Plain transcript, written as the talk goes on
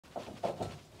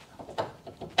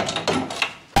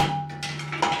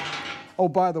Oh,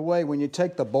 by the way, when you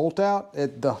take the bolt out,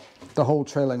 the whole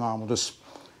trailing arm will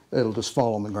it'll just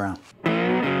fall on the ground.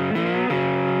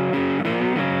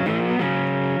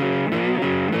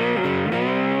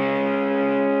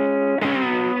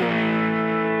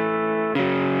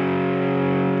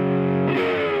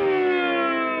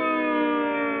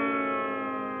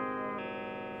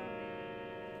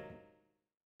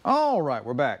 All right,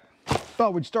 we're back.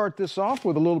 Thought we'd start this off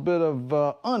with a little bit of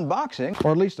unboxing,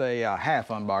 or at least a half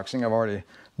unboxing. I've already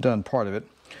done part of it.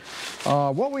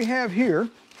 What we have here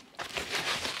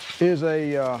is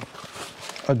a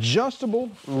adjustable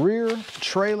rear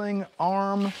trailing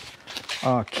arm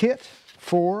kit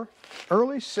for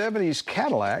early 70s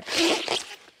Cadillac.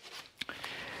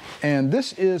 And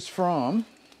this is from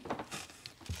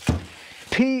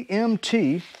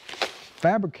PMT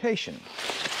Fabrication.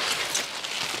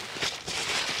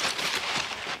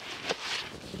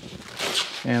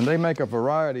 And they make a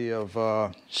variety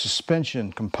of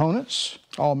suspension components,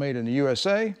 all made in the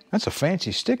USA. That's a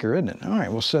fancy sticker, isn't it? All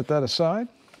right, we'll set that aside.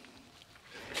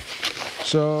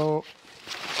 So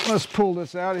let's pull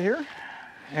this out of here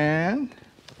and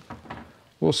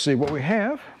we'll see what we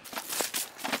have.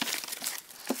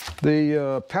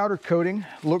 The powder coating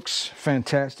looks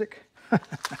fantastic.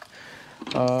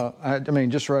 I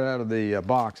mean, just right out of the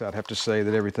box, I'd have to say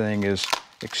that everything is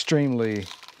extremely,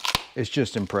 it's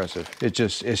just impressive. It's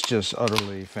just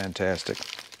utterly fantastic.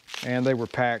 And they were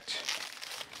packed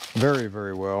very,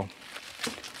 very well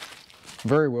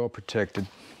protected.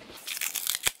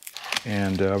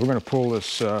 And we're going to pull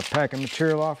this packing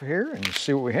material off of here and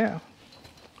see what we have.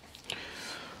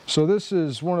 So this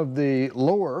is one of the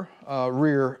lower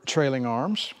rear trailing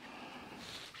arms.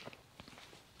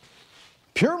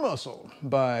 Pure Muscle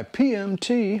by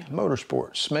PMT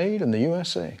Motorsports, made in the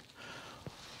USA.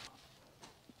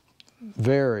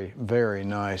 Very, very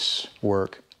nice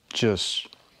work. Just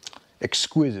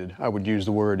exquisite. I would use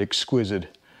the word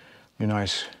exquisite. A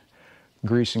nice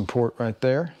greasing port right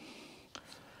there.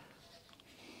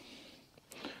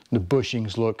 The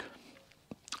bushings look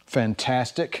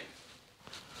fantastic.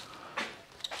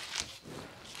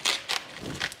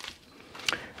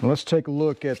 And let's take a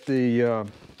look at the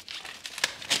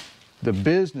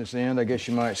business end, I guess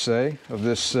you might say, of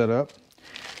this setup.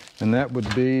 And that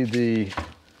would be the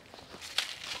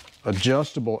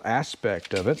adjustable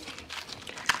aspect of it.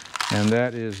 And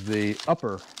that is the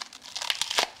upper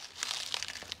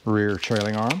rear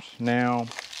trailing arms. Now,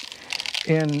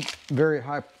 in very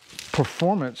high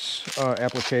performance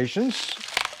applications,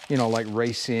 you know, like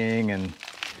racing and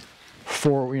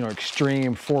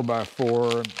extreme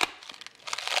 4x4,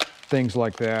 things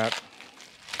like that,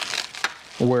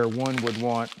 where one would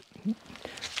want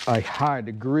a high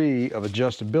degree of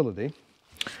adjustability.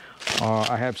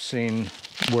 I have seen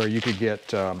where you could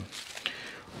get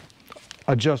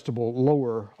adjustable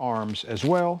lower arms as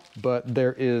well, but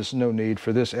there is no need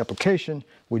for this application.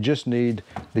 We just need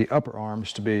the upper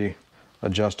arms to be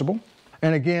adjustable.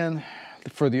 And again,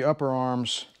 for the upper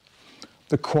arms,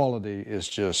 the quality is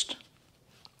just,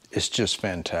 it's just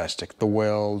fantastic. The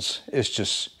welds, it's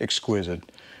just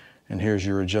exquisite. And here's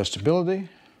your adjustability,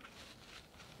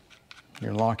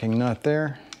 your locking nut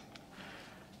there.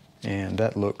 And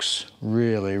that looks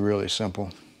really, really simple.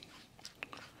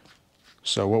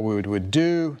 So what we would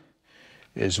do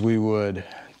is we would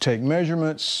take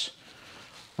measurements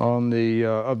on the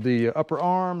of the upper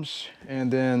arms, and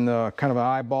then kind of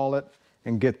eyeball it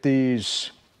and get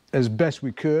these as best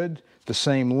we could the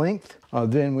same length.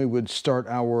 Then we would start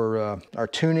our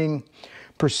tuning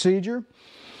procedure.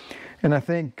 And I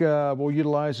think we'll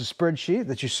utilize the spreadsheet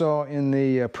that you saw in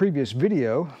the previous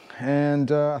video,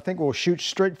 and I think we'll shoot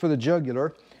straight for the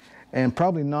jugular and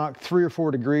probably knock 3 or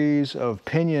 4 degrees of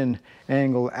pinion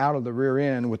angle out of the rear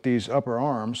end with these upper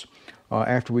arms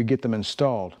after we get them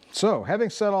installed. So,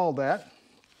 having said all that,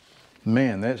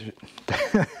 man, that's,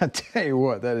 I tell you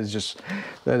what, that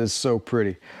is so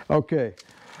pretty. Okay.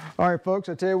 All right, folks,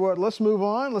 I tell you what, let's move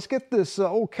on. Let's get this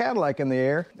old Cadillac in the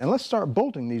air, and let's start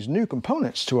bolting these new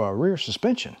components to our rear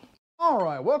suspension. All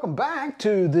right, welcome back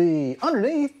to the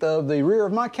underneath of the rear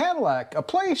of my Cadillac, a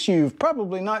place you've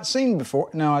probably not seen before.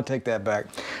 No, I take that back.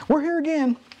 We're here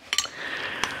again.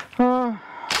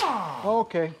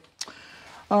 Okay.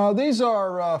 These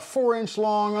are 4-inch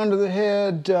long under the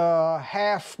head,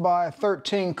 half by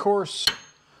 13 course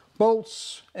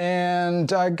bolts,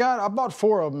 and I bought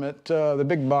 4 of them at the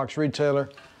big box retailer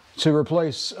to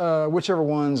replace whichever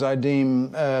ones I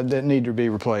deem that need to be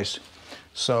replaced.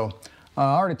 So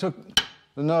I already took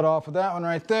the nut off of that one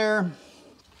right there,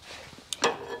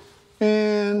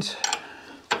 and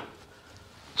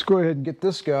let's go ahead and get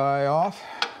this guy off.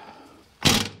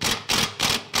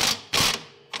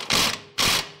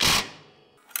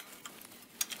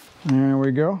 There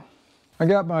we go. I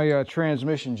got my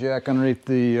transmission jack underneath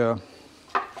the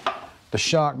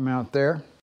shock mount there.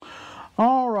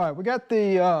 All right, we got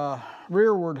the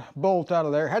rearward bolt out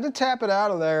of there. Had to tap it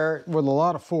out of there with a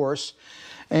lot of force.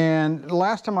 And the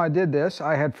last time I did this,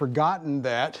 I had forgotten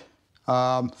that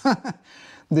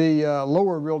the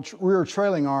lower rear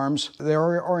trailing arms, they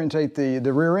orientate the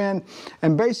rear end,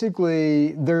 and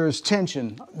basically there's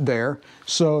tension there,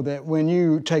 so that when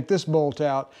you take this bolt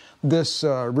out, this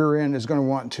rear end is going to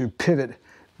want to pivot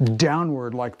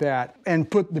downward like that and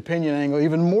put the pinion angle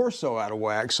even more so out of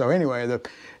whack. So anyway,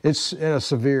 it's at a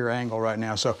severe angle right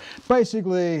now. So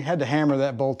basically had to hammer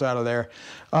that bolt out of there.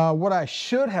 What I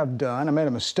should have done, I made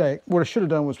a mistake. What I should have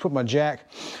done was put my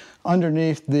jack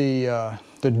underneath the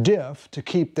diff to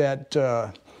keep that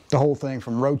the whole thing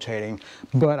from rotating.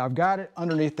 But I've got it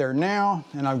underneath there now,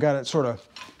 and I've got it sort of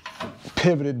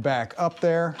pivoted back up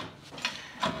there.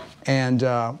 And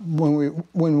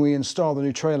when we install the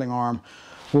new trailing arm,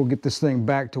 we'll get this thing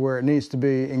back to where it needs to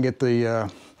be and get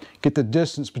the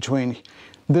distance between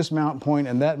this mount point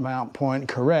and that mount point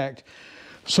correct,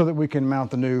 so that we can mount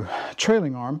the new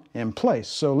trailing arm in place.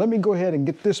 So let me go ahead and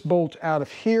get this bolt out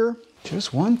of here.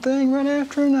 Just one thing right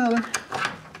after another.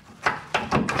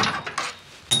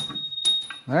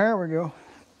 There we go.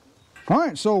 All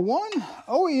right, so one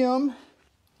OEM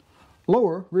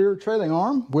lower rear trailing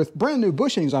arm with brand new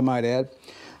bushings, I might add.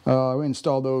 We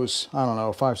installed those, I don't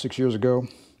know, 5-6 years ago.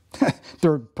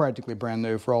 They're practically brand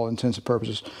new for all intents and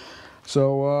purposes.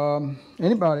 So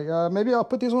anybody, maybe I'll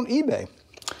put these on eBay.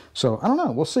 So I don't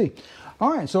know, we'll see.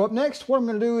 All right, so up next, what I'm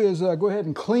going to do is go ahead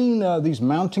and clean these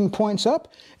mounting points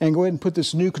up and go ahead and put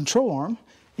this new control arm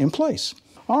in place.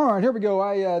 All right, here we go.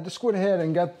 I just went ahead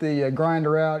and got the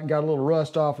grinder out and got a little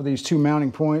rust off of these two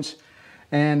mounting points,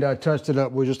 and touched it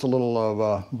up with just a little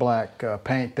of black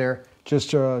paint there.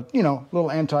 Just, you know, a little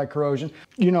anti-corrosion.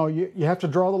 You know, you have to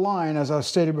draw the line, as I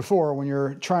stated before, when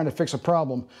you're trying to fix a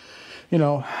problem. You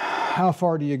know, how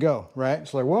far do you go, right?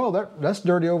 It's like, well, that's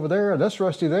dirty over there, that's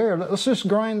rusty there. Let's just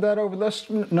grind that over.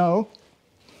 No.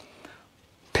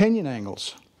 Pinion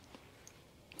angles.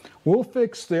 We'll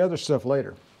fix the other stuff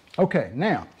later. Okay,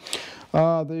 now,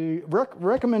 the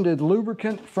recommended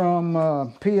lubricant from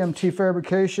PMT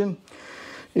Fabrication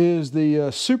is the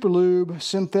Super Lube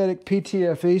synthetic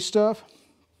PTFE stuff.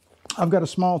 I've got a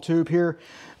small tube here,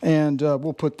 and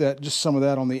we'll put just some of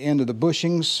that on the end of the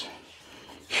bushings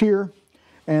here.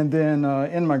 And then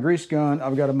in my grease gun,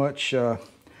 I've got a much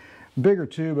bigger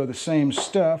tube of the same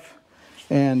stuff,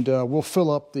 and we'll fill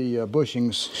up the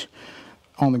bushings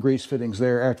on the grease fittings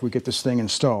there after we get this thing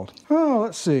installed. Oh,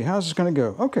 let's see, how's this going to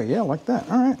go? Okay, yeah, like that.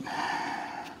 All right.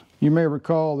 You may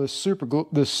recall this Super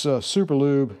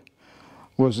Lube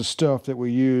was the stuff that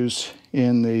we use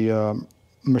in the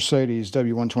Mercedes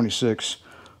W126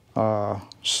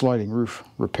 sliding roof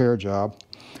repair job.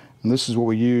 And this is what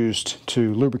we used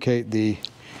to lubricate the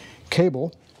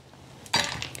cable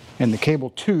and the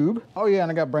cable tube. Oh yeah,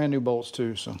 and I got brand new bolts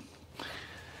too, so.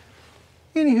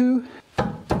 Anywho,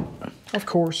 of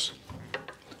course,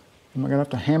 am I gonna have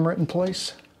to hammer it in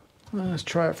place? Let's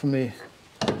try it from the,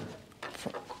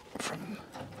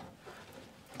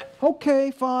 okay,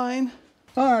 fine.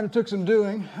 All right, it took some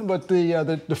doing, but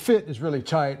the fit is really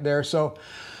tight there, so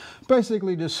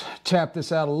basically just tap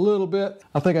this out a little bit.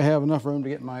 I think I have enough room to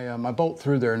get my, my bolt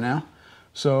through there now.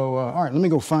 So, all right, let me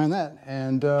go find that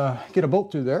and get a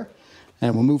bolt through there,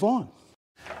 and we'll move on.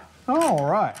 All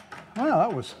right, well,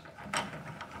 that was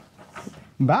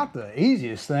about the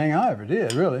easiest thing I ever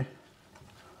did, really.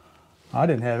 I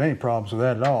didn't have any problems with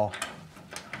that at all.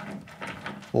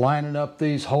 Lining up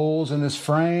these holes in this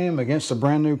frame against a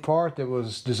brand new part that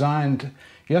was designed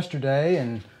yesterday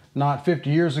and not 50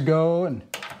 years ago, and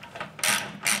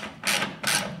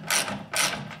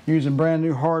using brand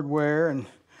new hardware, and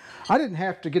I didn't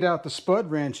have to get out the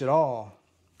spud wrench at all.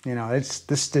 You know,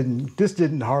 this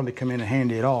didn't hardly come in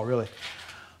handy at all, really.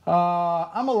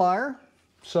 I'm a liar,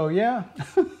 so yeah.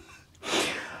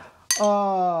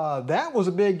 That was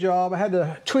a big job. I had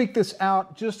to tweak this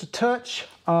out just a touch.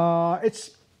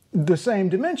 It's the same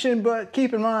dimension, but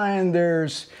keep in mind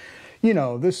there's, you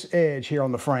know, this edge here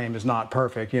on the frame is not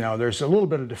perfect. You know, there's a little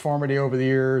bit of deformity over the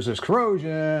years. There's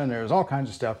corrosion, there's all kinds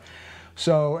of stuff.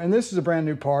 So, and this is a brand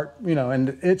new part, you know,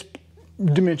 and its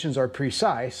dimensions are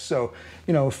precise. So,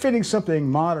 you know, fitting something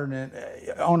modern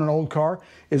on an old car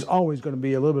is always going to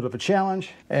be a little bit of a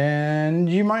challenge,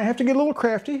 and you might have to get a little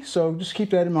crafty. So just keep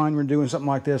that in mind when doing something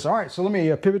like this. All right, so let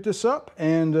me pivot this up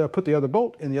and put the other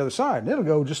bolt in the other side, and it'll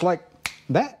go just like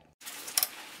that.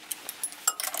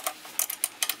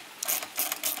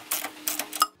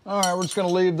 All right, we're just going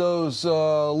to leave those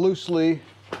loosely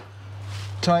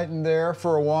tighten there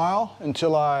for a while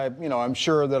until I'm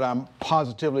sure that I'm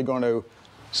positively going to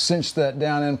cinch that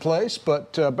down in place.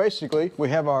 But basically, we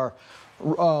have our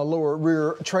lower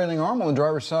rear trailing arm on the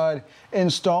driver's side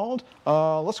installed.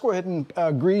 Let's go ahead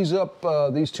and grease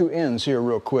up these two ends here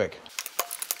real quick.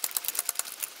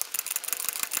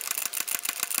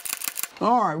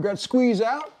 All right, we've got squeeze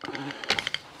out.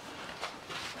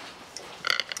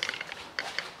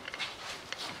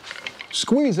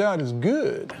 Squeeze out is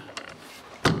good.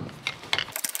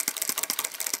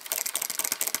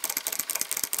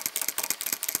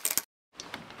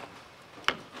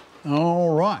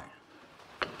 All right.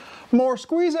 More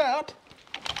squeeze out.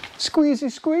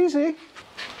 Squeezy, squeezy.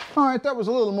 All right, that was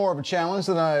a little more of a challenge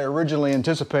than I originally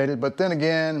anticipated, but then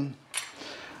again,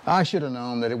 I should have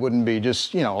known that it wouldn't be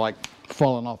just, like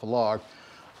falling off a log.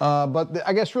 But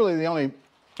I guess really the only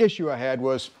issue I had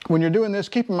was when you're doing this,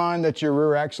 keep in mind that your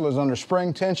rear axle is under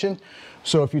spring tension.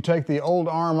 So if you take the old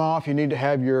arm off, you need to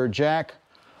have your jack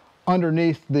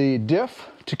underneath the diff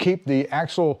to keep the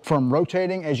axle from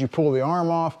rotating as you pull the arm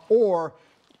off, or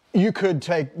you could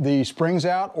take the springs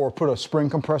out or put a spring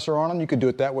compressor on them. You could do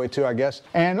it that way too, I guess.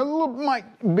 And it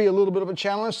might be a little bit of a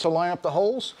challenge to line up the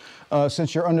holes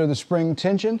since you're under the spring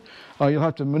tension. You'll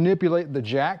have to manipulate the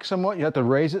jack somewhat. You have to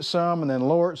raise it some and then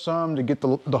lower it some to get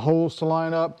the holes to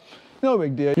line up. No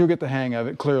big deal. You'll get the hang of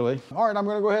it, clearly. All right, I'm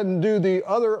going to go ahead and do the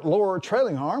other lower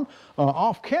trailing arm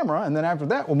off camera, and then after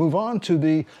that, we'll move on to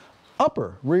the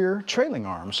upper rear trailing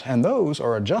arms, and those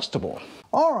are adjustable.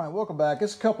 All right, welcome back.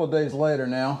 It's a couple of days later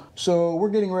now. So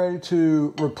we're getting ready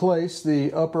to replace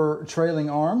the upper trailing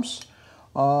arms.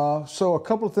 So a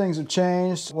couple of things have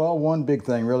changed. Well, one big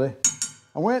thing really.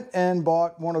 I went and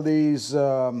bought one of these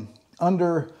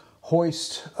under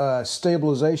hoist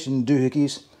stabilization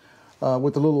doohickeys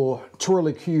with the little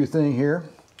twirly-cue thing here,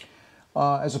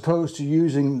 as opposed to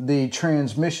using the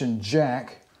transmission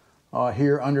jack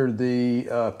here under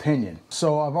the pinion.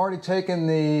 So I've already taken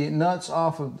the nuts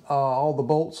off of all the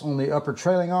bolts on the upper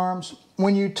trailing arms.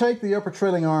 When you take the upper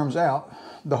trailing arms out,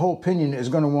 the whole pinion is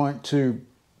going to want to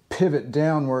pivot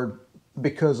downward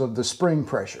because of the spring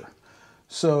pressure.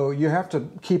 So you have to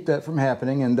keep that from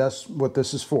happening, and that's what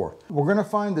this is for. We're going to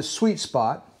find the sweet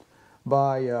spot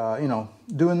by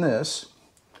doing this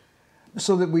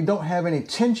so that we don't have any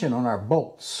tension on our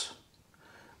bolts.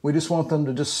 We just want them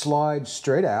to just slide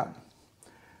straight out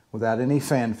without any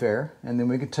fanfare, and then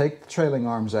we can take the trailing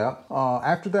arms out.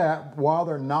 After that, while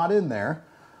they're not in there,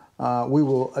 we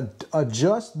will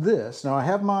adjust this. Now I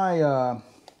have my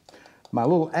my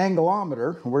little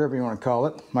angleometer, or whatever you want to call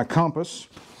it, my compass,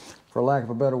 for lack of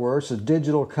a better word. It's a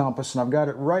digital compass, and I've got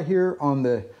it right here on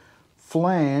the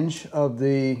flange of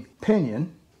the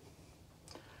pinion.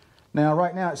 Now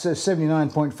right now it says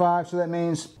 79.5, so that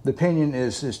means the pinion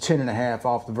is 10.5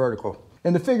 off the vertical.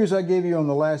 In the figures I gave you on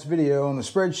the last video on the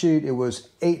spreadsheet, it was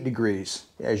 8 degrees,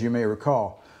 as you may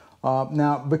recall.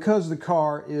 Now, because the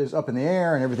car is up in the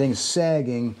air and everything's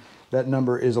sagging, that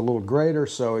number is a little greater,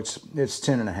 so it's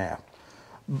 10.5.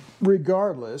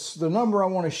 Regardless, the number I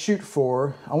want to shoot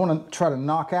for, I want to try to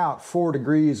knock out 4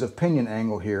 degrees of pinion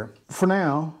angle here. For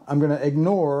now, I'm going to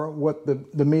ignore what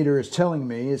the meter is telling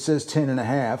me. It says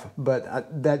 10.5,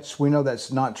 but we know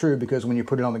that's not true because when you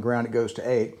put it on the ground, it goes to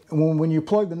 8. And when you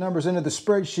plug the numbers into the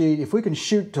spreadsheet, if we can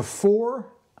shoot to 4,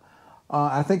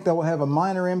 I think that will have a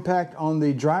minor impact on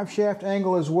the drive shaft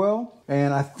angle as well.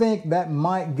 And I think that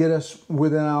might get us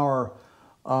within our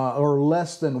or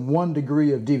less than 1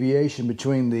 degree of deviation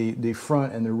between the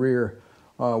front and the rear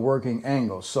working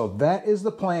angles. So that is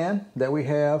the plan that we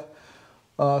have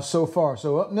so far.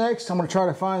 So up next, I'm going to try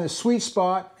to find the sweet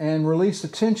spot and release the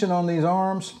tension on these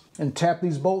arms and tap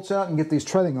these bolts out and get these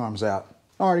trailing arms out.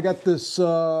 All right, I got this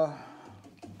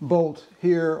bolt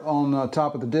here on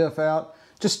top of the diff out.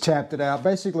 Just tapped it out.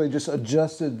 Basically just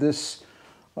adjusted this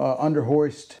under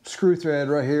hoist screw thread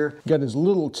right here. Got as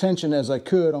little tension as I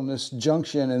could on this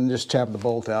junction and just tapped the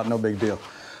bolt out, no big deal.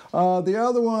 The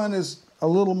other one is a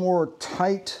little more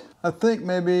tight. I think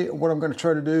maybe what I'm going to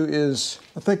try to do is,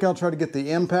 I think I'll try to get the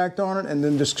impact on it and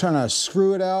then just kind of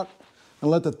screw it out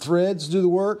and let the threads do the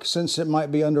work, since it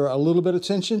might be under a little bit of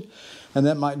tension and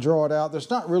that might draw it out. There's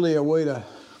not really a way to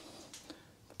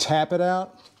tap it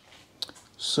out.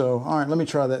 So, all right, let me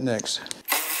try that next.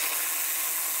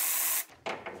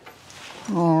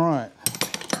 All right.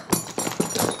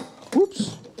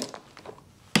 Whoops.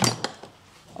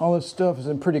 All this stuff is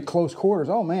in pretty close quarters.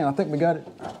 Oh man, I think we got it.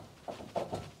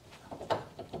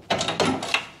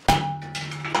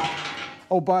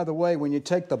 Oh, by the way, when you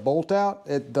take the bolt out,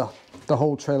 the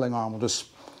whole trailing arm will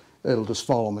it'll just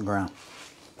fall on the ground.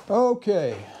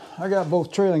 Okay, I got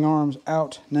both trailing arms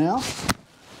out now.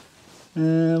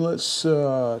 And let's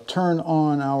turn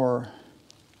on our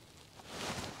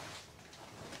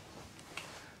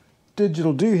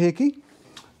digital doohickey,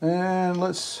 and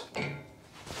let's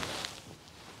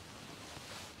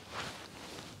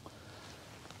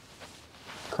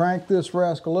crank this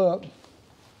rascal up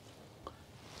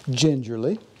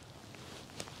gingerly.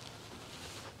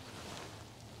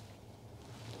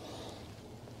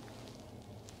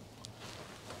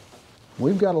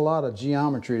 We've got a lot of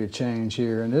geometry to change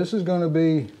here, and this is going to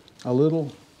be a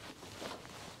little,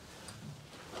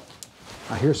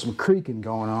 I hear some creaking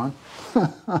going on.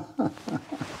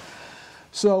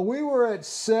 So we were at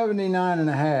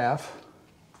 79.5,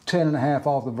 10.5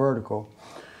 off the vertical.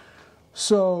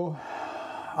 So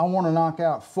I want to knock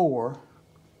out 4.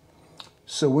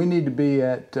 So we need to be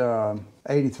at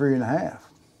 83.5.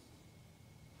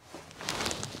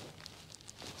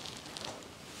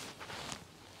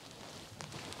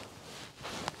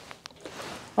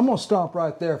 I'm going to stop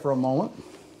right there for a moment,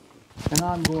 and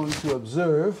I'm going to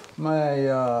observe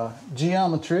my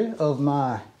geometry of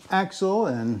my axle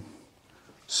and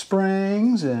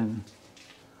springs and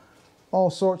all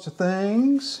sorts of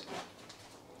things.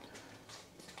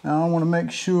 Now I want to make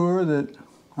sure that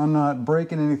I'm not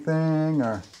breaking anything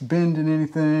or bending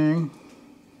anything.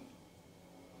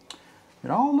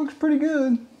 It all looks pretty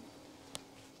good.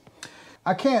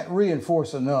 I can't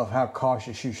reinforce enough how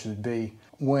cautious you should be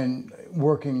when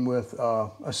working with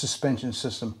a suspension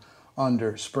system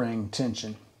under spring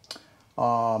tension.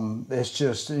 It's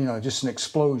just, you know, just an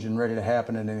explosion ready to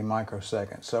happen in any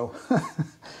microsecond. So,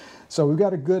 so we've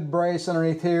got a good brace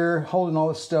underneath here, holding all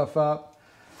this stuff up.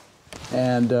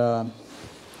 And come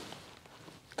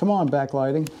on,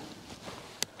 backlighting,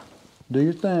 do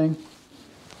your thing.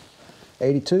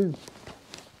 82.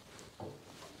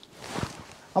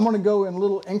 I'm going to go in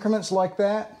little increments like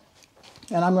that.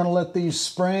 And I'm going to let these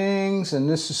springs and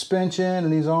this suspension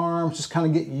and these arms just kind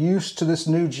of get used to this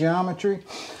new geometry.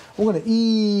 We're going to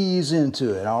ease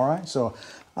into it, all right? So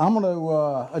I'm going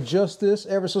to adjust this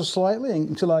ever so slightly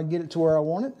until I get it to where I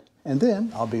want it, and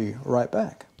then I'll be right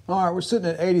back. All right, we're sitting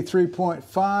at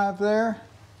 83.5 there.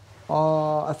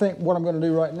 I think what I'm going to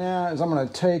do right now is I'm going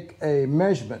to take a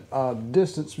measurement of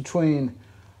distance between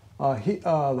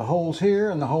the holes here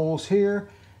and the holes here,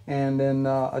 and then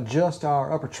adjust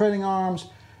our upper trailing arms,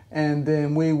 and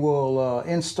then we will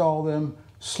install them,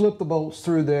 slip the bolts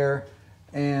through there,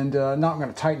 and not going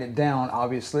to tighten it down,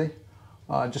 obviously.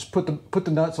 Just put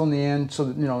the nuts on the end so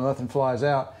that, you know, nothing flies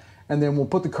out, and then we'll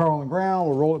put the car on the ground,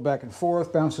 we'll roll it back and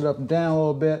forth, bounce it up and down a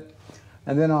little bit,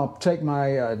 and then I'll take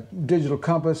my digital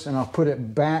compass and I'll put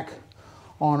it back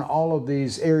on all of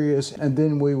these areas, and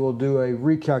then we will do a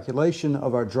recalculation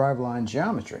of our driveline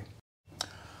geometry.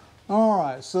 All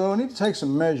right, so I need to take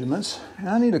some measurements, and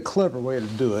I need a clever way to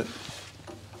do it.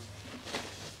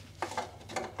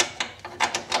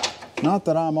 Not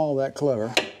that I'm all that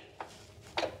clever,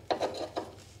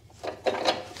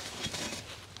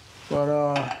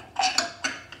 but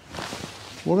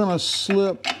we're going to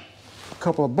slip a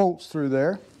couple of bolts through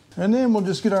there, and then we'll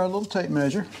just get our little tape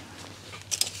measure,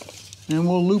 and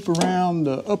we'll loop around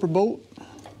the upper bolt,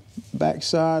 back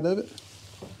side of it,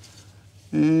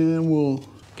 and we'll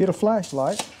get a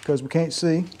flashlight because we can't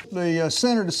see. The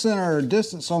center to center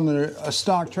distance on the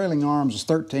stock trailing arms is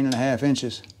 13.5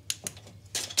 inches,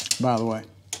 by the way.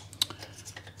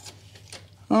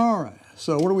 All right,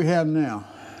 so what do we have now?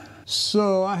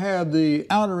 So I have the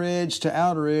outer edge to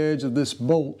outer edge of this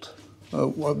bolt,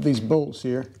 of these bolts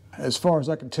here. As far as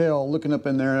I can tell, looking up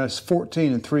in there, that's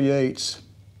 14 3/8.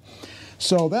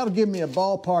 So that'll give me a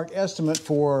ballpark estimate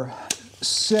for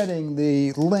setting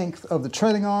the length of the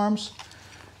trailing arms,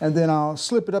 and then I'll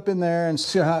slip it up in there and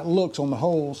see how it looks on the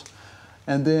holes,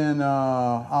 and then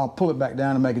I'll pull it back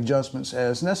down and make adjustments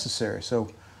as necessary. So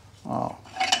we'll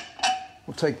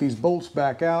take these bolts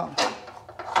back out,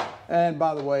 and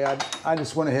by the way, I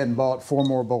just went ahead and bought 4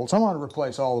 more bolts. I'm going to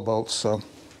replace all the bolts, so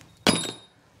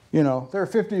you know, they're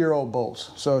 50-year-old bolts,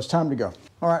 so it's time to go.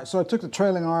 All right, so I took the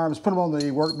trailing arms, put them on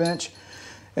the workbench,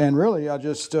 and really I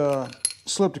just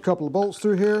slipped a couple of bolts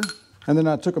through here, and then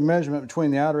I took a measurement between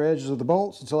the outer edges of the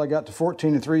bolts until I got to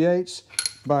 14 3/8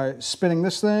 by spinning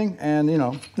this thing, and you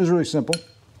know, it was really simple.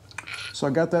 So I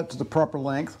got that to the proper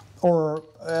length, or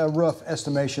a rough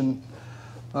estimation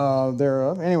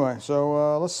thereof. Anyway,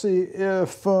 so let's see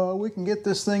if we can get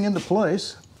this thing into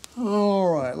place.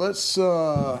 All right, let's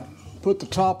put the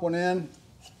top one in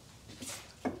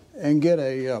and get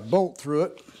a bolt through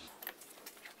it.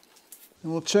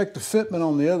 And we'll check the fitment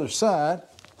on the other side.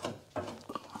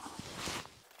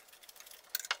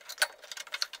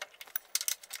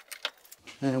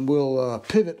 And we'll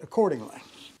pivot accordingly.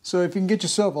 So if you can get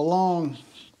yourself a long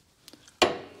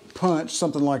punch,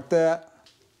 something like that.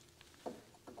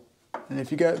 And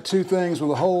if you got two things with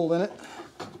a hole in it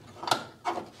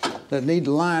that need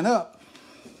to line up,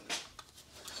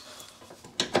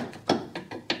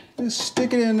 just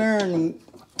stick it in there and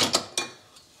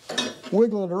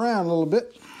wiggle it around a little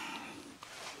bit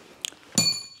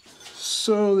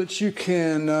so that you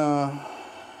can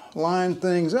line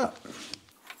things up.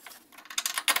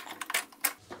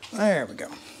 There we go.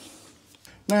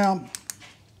 Now,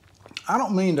 I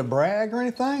don't mean to brag or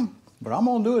anything, but I'm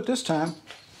gonna do it this time.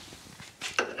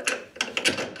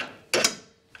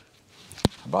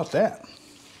 How about that?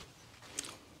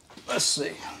 Let's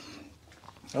see.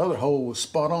 The other hole was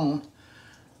spot on.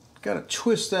 Got to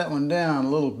twist that one down a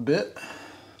little bit.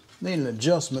 Need an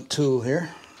adjustment tool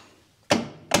here.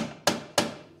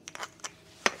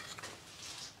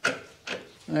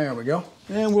 There we go.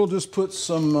 And we'll just put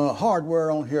some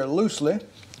hardware on here loosely.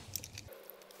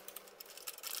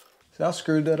 See, I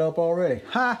screwed that up already.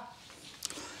 Ha!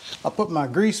 I put my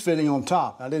grease fitting on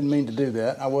top. I didn't mean to do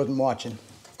that. I wasn't watching.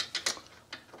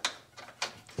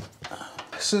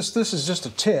 Since this is just a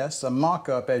test, a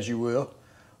mock-up as you will,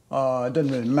 it doesn't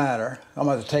really matter. I'm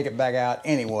going to take it back out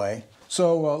anyway.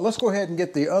 So let's go ahead and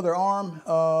get the other arm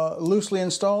loosely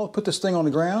installed, put this thing on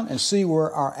the ground, and see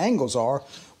where our angles are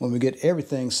when we get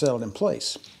everything settled in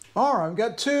place. All right, we've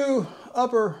got two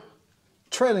upper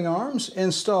trailing arms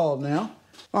installed now.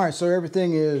 All right, so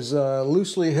everything is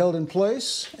loosely held in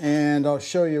place, and I'll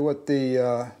show you what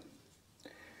the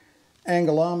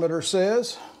angulometer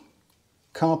says.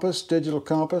 Compass, digital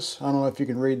compass. I don't know if you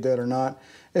can read that or not.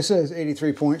 It says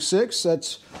 83.6.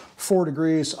 That's 4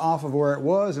 degrees off of where it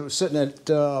was. It was sitting at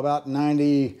about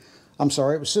 90, I'm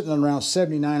sorry, it was sitting at around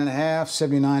 79.5,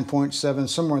 79.7,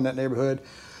 somewhere in that neighborhood.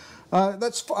 I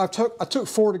took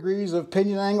 4 degrees of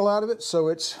pinion angle out of it, so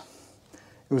it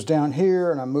was down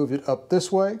here and I moved it up this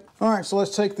way. All right, so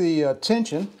let's take the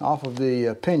tension off of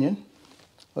the pinion.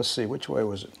 Let's see, which way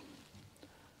was it?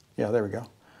 Yeah, there we go.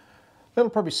 It'll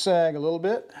probably sag a little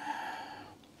bit.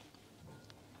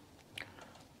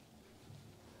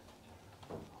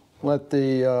 Let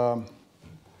the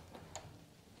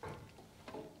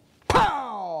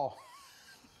pow!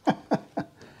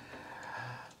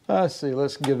 Let's see,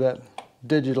 let's give that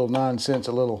digital nonsense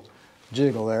a little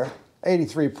jiggle there.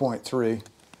 83.3.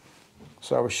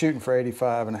 So I was shooting for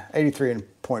 85 and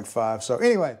 83.5. So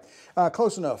anyway,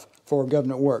 close enough for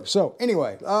government work. So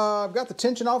anyway, I've got the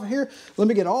tension off of here. Let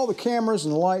me get all the cameras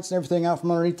and the lights and everything out from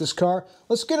underneath this car.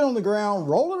 Let's get it on the ground,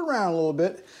 roll it around a little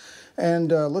bit,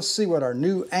 and let's see what our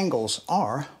new angles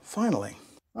are finally.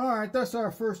 All right, that's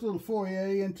our first little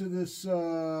foray into this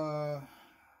little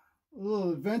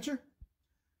adventure.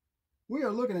 We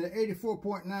are looking at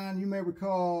 84.9. You may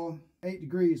recall 8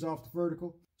 degrees off the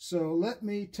vertical. So let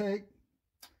me take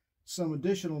some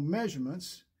additional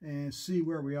measurements and see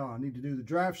where we are. I need to do the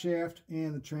drive shaft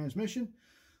and the transmission.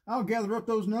 I'll gather up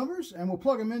those numbers and we'll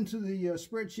plug them into the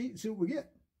spreadsheet and see what we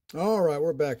get. All right,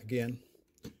 we're back again.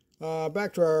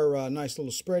 Back to our nice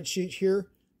little spreadsheet here.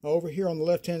 Over here on the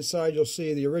left-hand side, you'll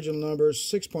see the original numbers,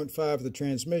 6.5 for the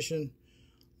transmission,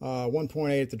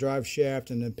 1.8 at the drive shaft,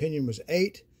 and the pinion was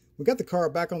 8. We got the car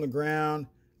back on the ground.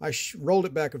 I rolled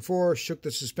it back and forth, shook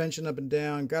the suspension up and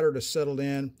down, got her to settle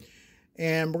in.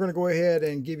 And we're going to go ahead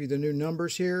and give you the new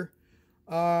numbers here.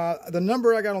 The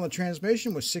number I got on the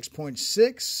transmission was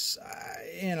 6.6.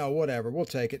 You know, whatever. We'll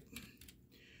take it.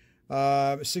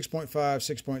 6.5,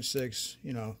 6.6.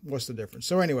 You know, what's the difference?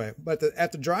 So anyway, but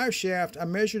at the drive shaft, I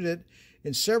measured it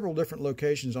in several different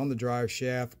locations on the drive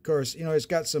shaft. Of course, you know, it's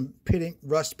got some pitting,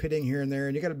 rust pitting here and there,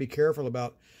 and you got to be careful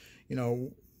about, you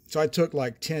know. So I took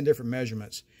like 10 different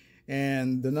measurements.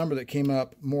 And the number that came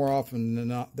up more often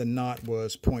than not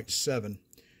was 0.7.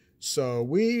 So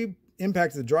we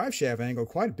impacted the drive shaft angle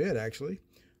quite a bit, actually.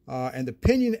 And the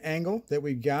pinion angle that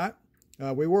we got,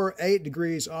 we were 8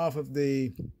 degrees off of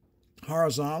the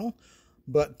horizontal,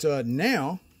 but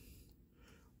now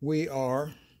we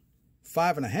are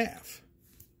 5.5.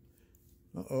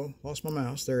 Uh-oh, lost my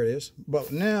mouse. There it is.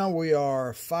 But now we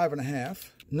are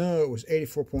 5.5. No, it was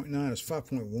 84.9. It was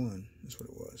 5.1. That's what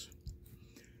it was.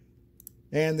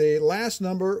 And the last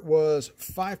number was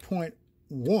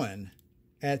 5.1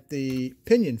 at the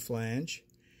pinion flange.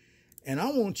 And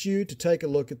I want you to take a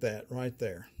look at that right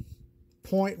there.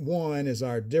 0.1 is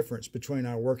our difference between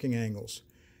our working angles.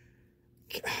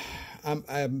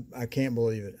 I can't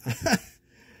believe it.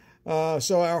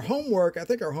 So our homework, I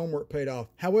think our homework paid off.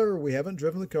 However, we haven't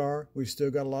driven the car. We've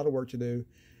still got a lot of work to do.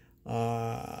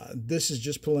 This is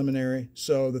just preliminary.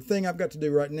 So the thing I've got to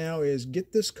do right now is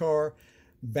get this car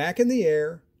back in the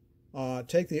air,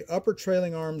 take the upper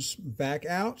trailing arms back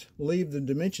out, leave the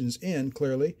dimensions in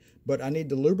clearly, but I need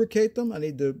to lubricate them. I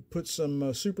need to put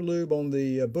some super lube on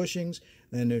the bushings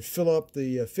and then fill up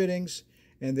the fittings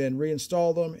and then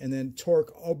reinstall them and then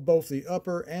torque both the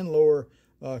upper and lower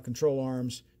control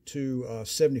arms to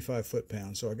 75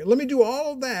 foot-pounds. So let me do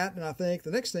all of that, and I think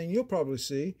the next thing you'll probably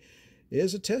see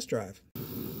is a test drive.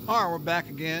 All right, we're back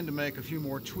again to make a few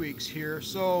more tweaks here.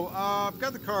 So I've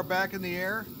got the car back in the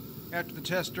air after the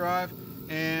test drive,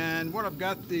 and what I've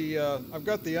got the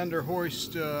under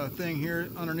hoist thing here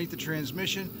underneath the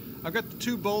transmission. I've got the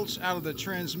 2 bolts out of the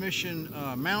transmission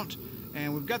mount,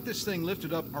 and we've got this thing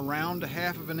lifted up around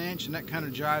 1/2 inch, and that kind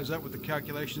of jives up with the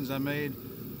calculations I made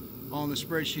on the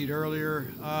spreadsheet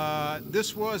earlier.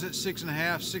 This was at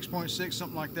 6.5, 6.6,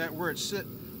 something like that. We're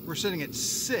sitting at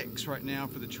 6 right now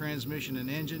for the transmission and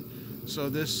engine. So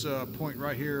this point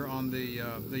right here on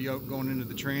the yoke going into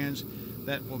the trans,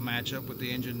 that will match up with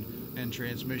the engine and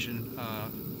transmission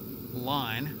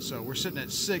line. So we're sitting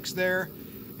at 6 there.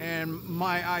 And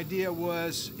my idea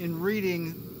was, in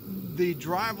reading the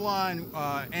driveline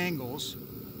angles,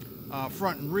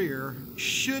 front and rear,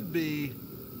 should be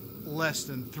less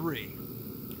than 3.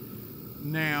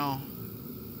 Now,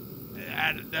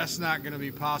 that's not going to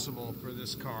be possible for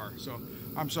this car. So,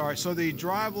 I'm sorry. So the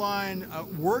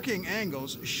driveline working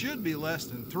angles should be less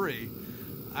than 3.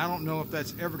 I don't know if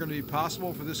that's ever going to be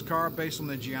possible for this car based on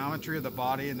the geometry of the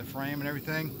body and the frame and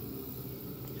everything.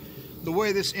 The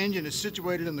way this engine is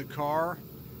situated in the car,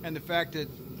 and the fact that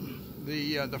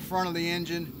the front of the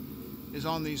engine is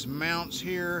on these mounts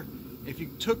here. If you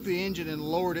took the engine and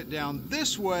lowered it down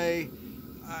this way,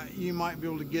 you might be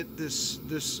able to get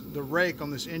the rake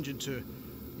on this engine to,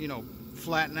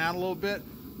 flatten out a little bit.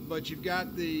 But you've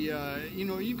got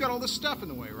you've got all this stuff in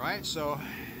the way, right? So,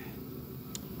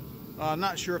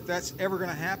 not sure if that's ever going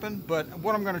to happen. But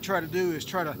what I'm going to try to do is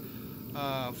try to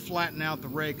flatten out the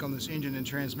rake on this engine and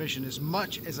transmission as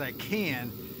much as I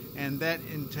can, and that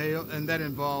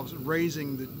involves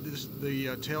raising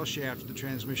the tail shaft of the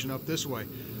transmission up this way.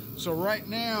 So right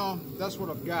now, that's what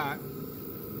I've got.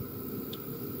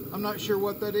 I'm not sure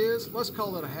what that is. Let's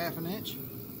call it 1/2 inch.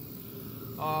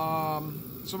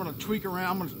 So I'm going to tweak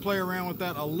around. I'm going to play around with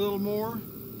that a little more.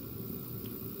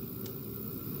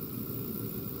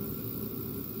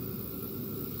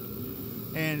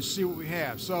 And see what we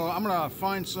have. So I'm going to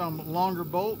find some longer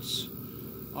bolts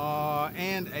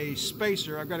and a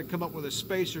spacer. I've got to come up with a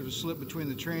spacer to slip between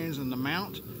the trans and the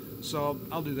mount. So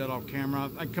I'll do that off camera.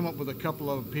 I come up with a couple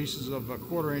of pieces of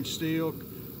 1/4 inch steel,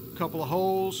 a couple of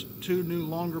holes, 2 new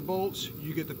longer bolts.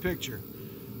 You get the picture.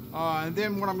 And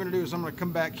then what I'm going to do is I'm going to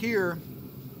come back here,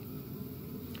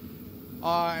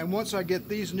 and once I get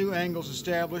these new angles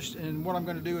established, and what I'm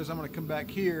going to do is I'm going to come back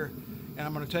here and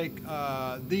I'm going to take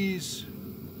these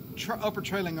upper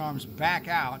trailing arms back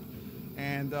out,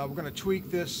 and we're going to tweak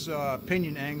this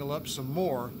pinion angle up some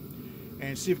more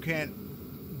and see if we can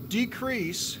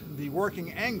decrease the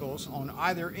working angles on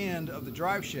either end of the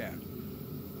drive shaft.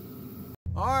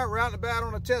 All right, we're out and about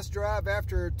on a test drive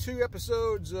after 2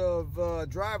 episodes of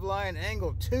driveline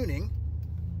angle tuning,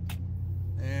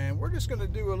 and we're just going to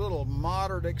do a little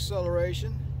moderate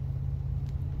acceleration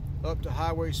up to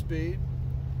highway speed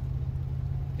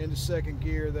into 2nd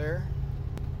gear there.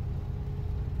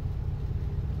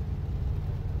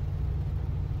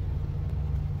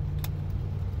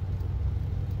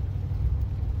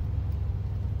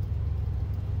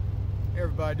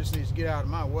 Everybody just needs to get out of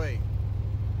my way.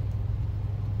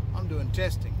 I'm doing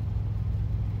testing.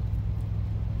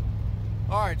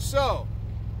 All right, so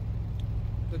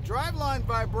the driveline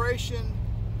vibration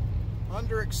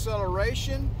under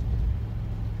acceleration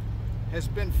has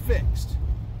been fixed.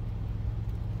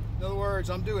 In other words,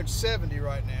 I'm doing 70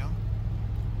 right now.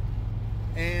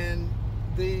 And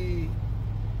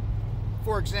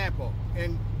for example,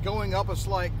 in going up a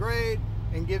slight grade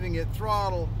and giving it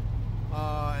throttle,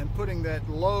 and putting that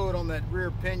load on that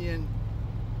rear pinion,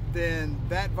 then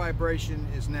that vibration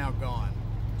is now gone.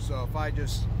 So if I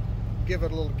just give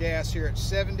it a little gas here at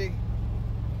 70,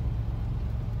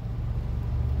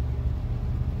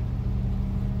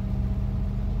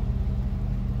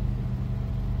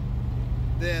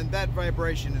 then that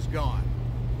vibration is gone.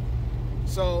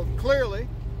 So clearly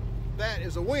that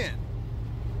is a win.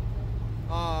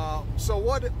 So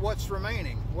what's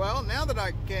remaining? Well, now that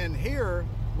I can hear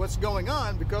what's going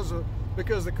on, because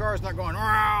the car's not going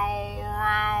wow,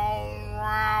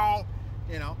 wow,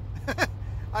 wow,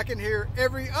 I can hear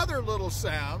every other little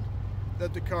sound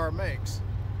that the car makes.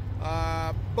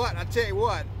 But I tell you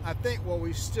what, I think what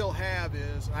we still have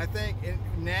is,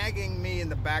 nagging me in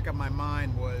the back of my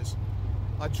mind was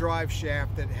a drive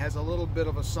shaft that has a little bit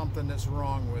of something that's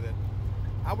wrong with it.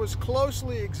 I was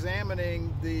closely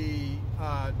examining the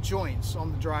joints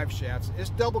on the drive shafts. It's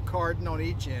double cardan on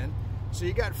each end, so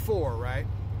you got 4, right?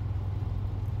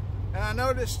 And I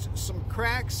noticed some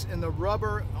cracks in the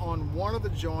rubber on one of the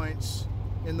joints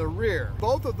in the rear.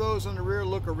 Both of those on the rear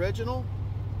look original,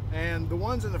 and the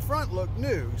ones in the front look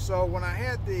new. So when I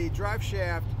had the drive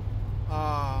shaft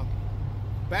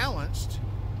balanced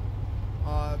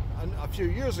a few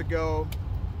years ago,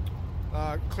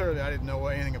 clearly I didn't know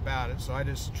anything about it, so I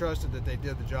just trusted that they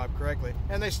did the job correctly,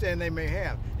 and they may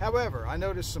have. However, I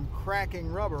noticed some cracking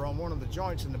rubber on one of the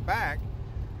joints in the back,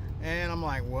 and I'm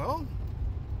like, well,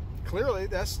 clearly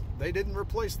they didn't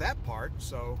replace that part.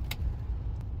 So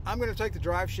I'm going to take the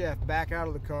drive shaft back out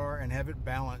of the car and have it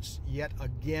balanced yet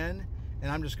again,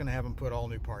 and I'm just going to have them put all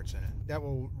new parts in it. That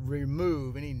will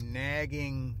remove any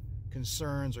nagging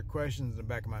concerns or questions in the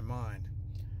back of my mind.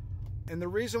 And the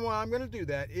reason why I'm going to do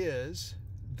that is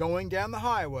going down the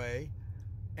highway,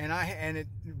 and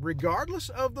regardless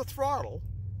of the throttle,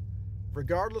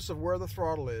 regardless of where the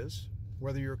throttle is,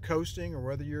 whether you're coasting or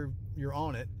whether you're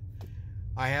on it,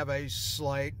 I have a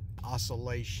slight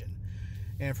oscillation.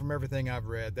 And from everything I've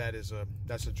read, that's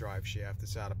a drive shaft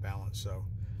that's out of balance. So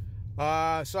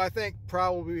I think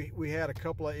probably we had a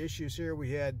couple of issues here.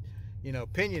 We had,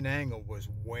 pinion angle was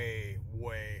way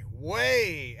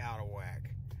out of whack.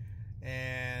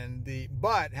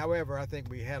 But however, I think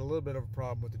we had a little bit of a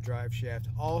problem with the drive shaft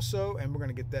also, and we're going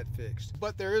to get that fixed.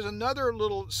 But there is another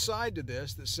little side to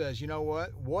this that says, you know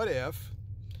what if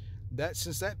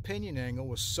since that pinion angle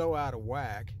was so out of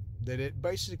whack that it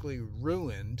basically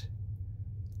ruined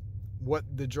what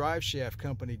the drive shaft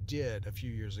company did a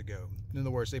few years ago. In other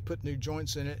words, they put new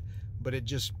joints in it, but it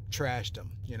just trashed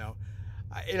them.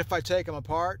 If I take them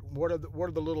apart, what are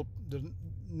the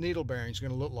needle bearings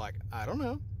going to look like? I don't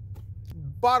know.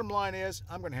 Bottom line is,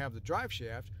 I'm going to have the drive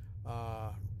shaft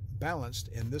balanced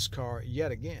in this car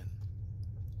yet again.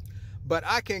 But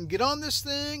I can get on this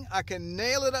thing, I can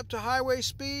nail it up to highway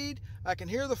speed, I can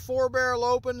hear the 4-barrel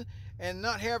open and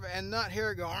not hear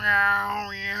it go.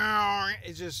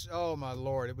 It's just, oh my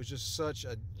Lord, it was just such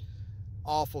an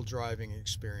awful driving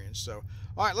experience. So,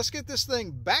 all right, let's get this thing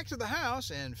back to the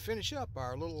house and finish up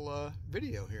our little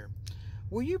video here.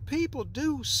 Will you people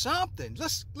do something?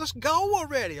 Let's go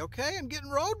already, okay? I'm getting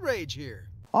road rage here.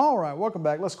 All right, welcome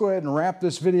back. Let's go ahead and wrap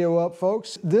this video up,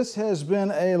 folks. This has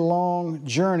been a long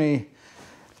journey,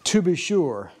 to be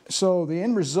sure. So the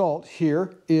end result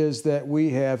here is that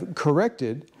we have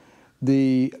corrected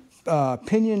the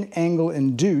pinion angle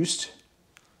induced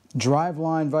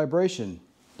driveline vibration.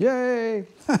 Yay!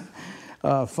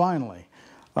 Finally.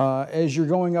 As you're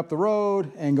going up the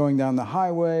road and going down the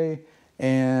highway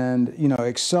and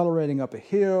accelerating up a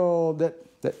hill, that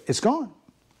it's gone.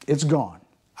 It's gone.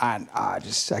 I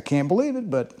can't believe it,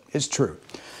 but it's true.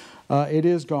 It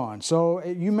is gone. So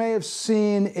you may have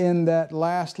seen in that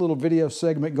last little video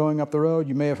segment going up the road,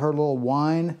 you may have heard a little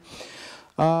whine.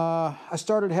 I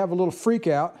started to have a little freak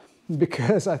out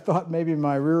because I thought maybe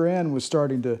my rear end was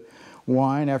starting to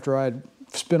whine after I'd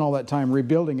spent all that time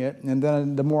rebuilding it. And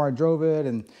then the more I drove it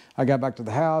and I got back to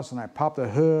the house and I popped the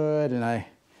hood and I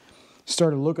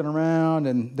started looking around,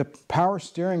 and the power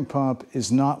steering pump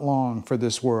is not long for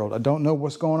this world. I don't know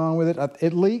what's going on with it.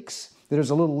 It leaks. There's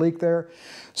a little leak there.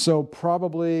 So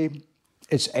probably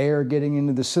it's air getting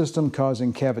into the system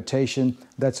causing cavitation.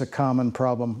 That's a common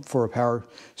problem for a power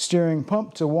steering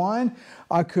pump to whine.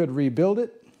 I could rebuild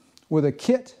it with a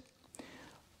kit,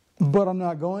 but I'm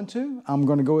not going to. I'm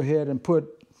going to go ahead and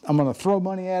I'm going to throw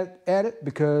money at it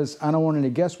because I don't want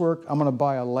any guesswork. I'm going to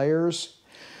buy a Layers.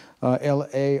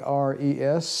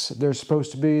 L-A-R-E-S. They're supposed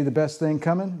to be the best thing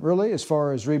coming, really, as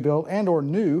far as rebuilt and or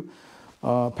new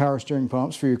power steering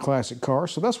pumps for your classic car.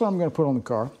 So that's what I'm going to put on the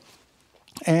car.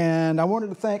 And I wanted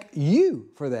to thank you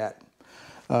for that,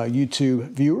 YouTube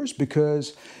viewers,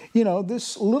 because,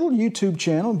 this little YouTube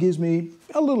channel gives me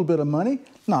a little bit of money,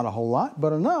 not a whole lot,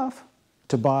 but enough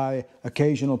to buy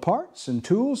occasional parts and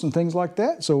tools and things like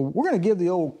that. So we're going to give the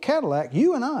old Cadillac,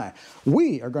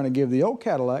 we are going to give the old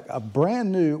Cadillac a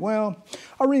brand new, a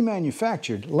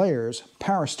remanufactured Layers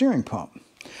power steering pump.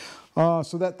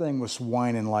 So that thing was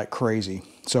whining like crazy.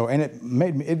 So, and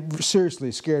it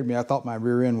seriously scared me. I thought my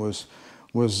rear end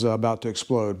was about to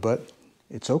explode, but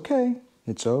it's okay.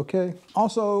 It's okay.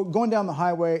 Also, going down the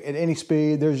highway at any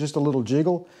speed, there's just a little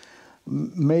jiggle.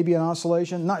 Maybe an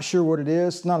oscillation, not sure what it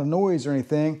is, not a noise or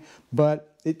anything,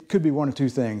 but it could be one of two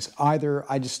things. Either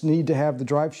I just need to have the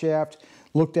drive shaft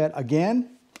looked at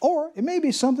again, or it may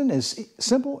be something as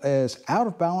simple as out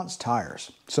of balance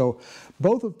tires. So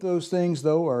both of those things,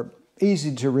 though, are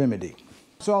easy to remedy.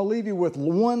 So I'll leave you with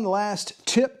one last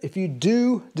tip. If you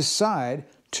do decide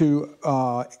to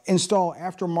install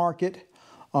aftermarket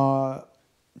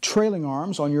trailing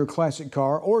arms on your classic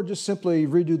car, or just simply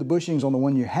redo the bushings on the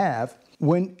one you have.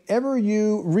 Whenever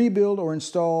you rebuild or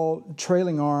install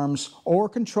trailing arms or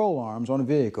control arms on a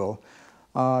vehicle,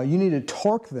 you need to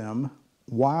torque them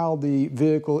while the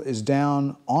vehicle is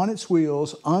down on its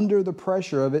wheels under the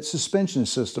pressure of its suspension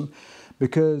system,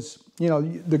 because you know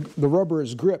the rubber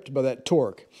is gripped by that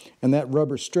torque, and that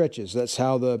rubber stretches. That's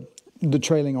how the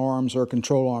trailing arms or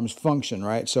control arms function,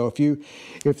 right? So if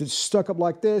it's stuck up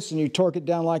like this and you torque it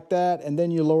down like that, and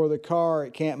then you lower the car,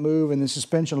 it can't move, and the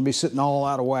suspension will be sitting all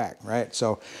out of whack, right?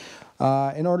 So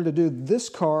in order to do this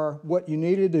car, what you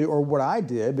need to do, or what I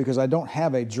did, because I don't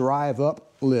have a drive up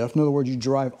lift, in other words, you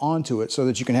drive onto it so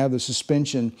that you can have the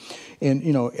suspension in,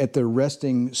 you know, at the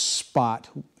resting spot,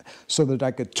 so that I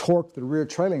could torque the rear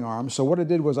trailing arm. So what I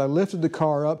did was I lifted the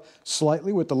car up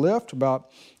slightly with the lift,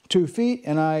 about 2 feet,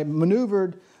 and I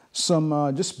maneuvered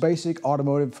some just basic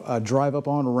automotive drive up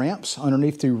on ramps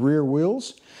underneath the rear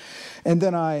wheels. And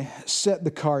then I set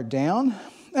the car down.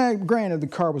 Granted, the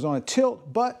car was on a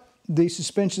tilt, but the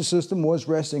suspension system was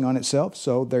resting on itself,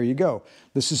 so there you go.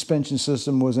 The suspension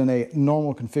system was in a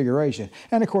normal configuration.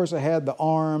 And of course I had the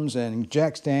arms and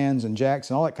jack stands and jacks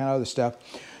and all that kind of other stuff,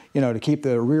 you know, to keep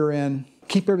the rear end,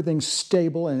 keep everything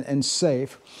stable and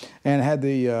safe, and had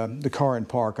the car in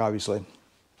park, obviously.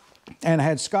 And I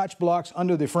had Scotch blocks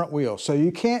under the front wheel, so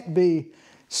you can't be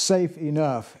safe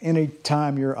enough any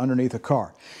time you're underneath a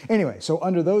car. Anyway, so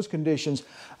under those conditions,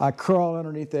 I crawled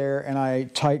underneath there and I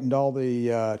tightened all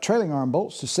the trailing arm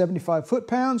bolts to 75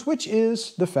 foot-pounds, which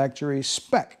is the factory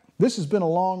spec. This has been a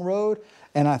long road,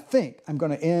 and I think I'm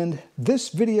going to end this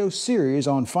video series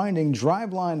on finding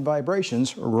driveline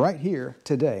vibrations right here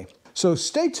today. So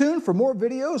stay tuned for more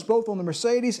videos, both on the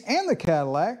Mercedes and the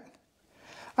Cadillac.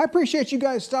 I appreciate you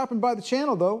guys stopping by the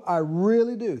channel, though. I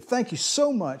really do. Thank you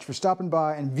so much for stopping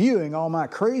by and viewing all my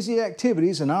crazy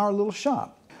activities in our little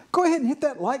shop. Go ahead and hit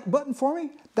that like button for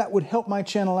me. That would help my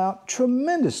channel out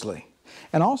tremendously.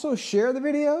 And also share the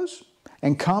videos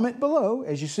and comment below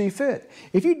as you see fit.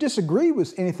 If you disagree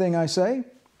with anything I say,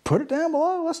 put it down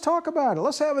below. Let's talk about it.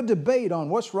 Let's have a debate on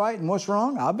what's right and what's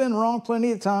wrong. I've been wrong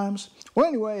plenty of times. Well,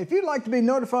 anyway, if you'd like to be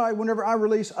notified whenever I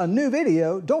release a new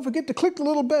video, don't forget to click the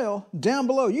little bell down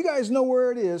below. You guys know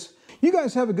where it is. You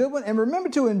guys have a good one, and remember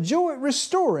to enjoy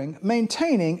restoring,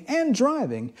 maintaining, and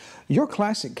driving your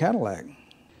classic Cadillac.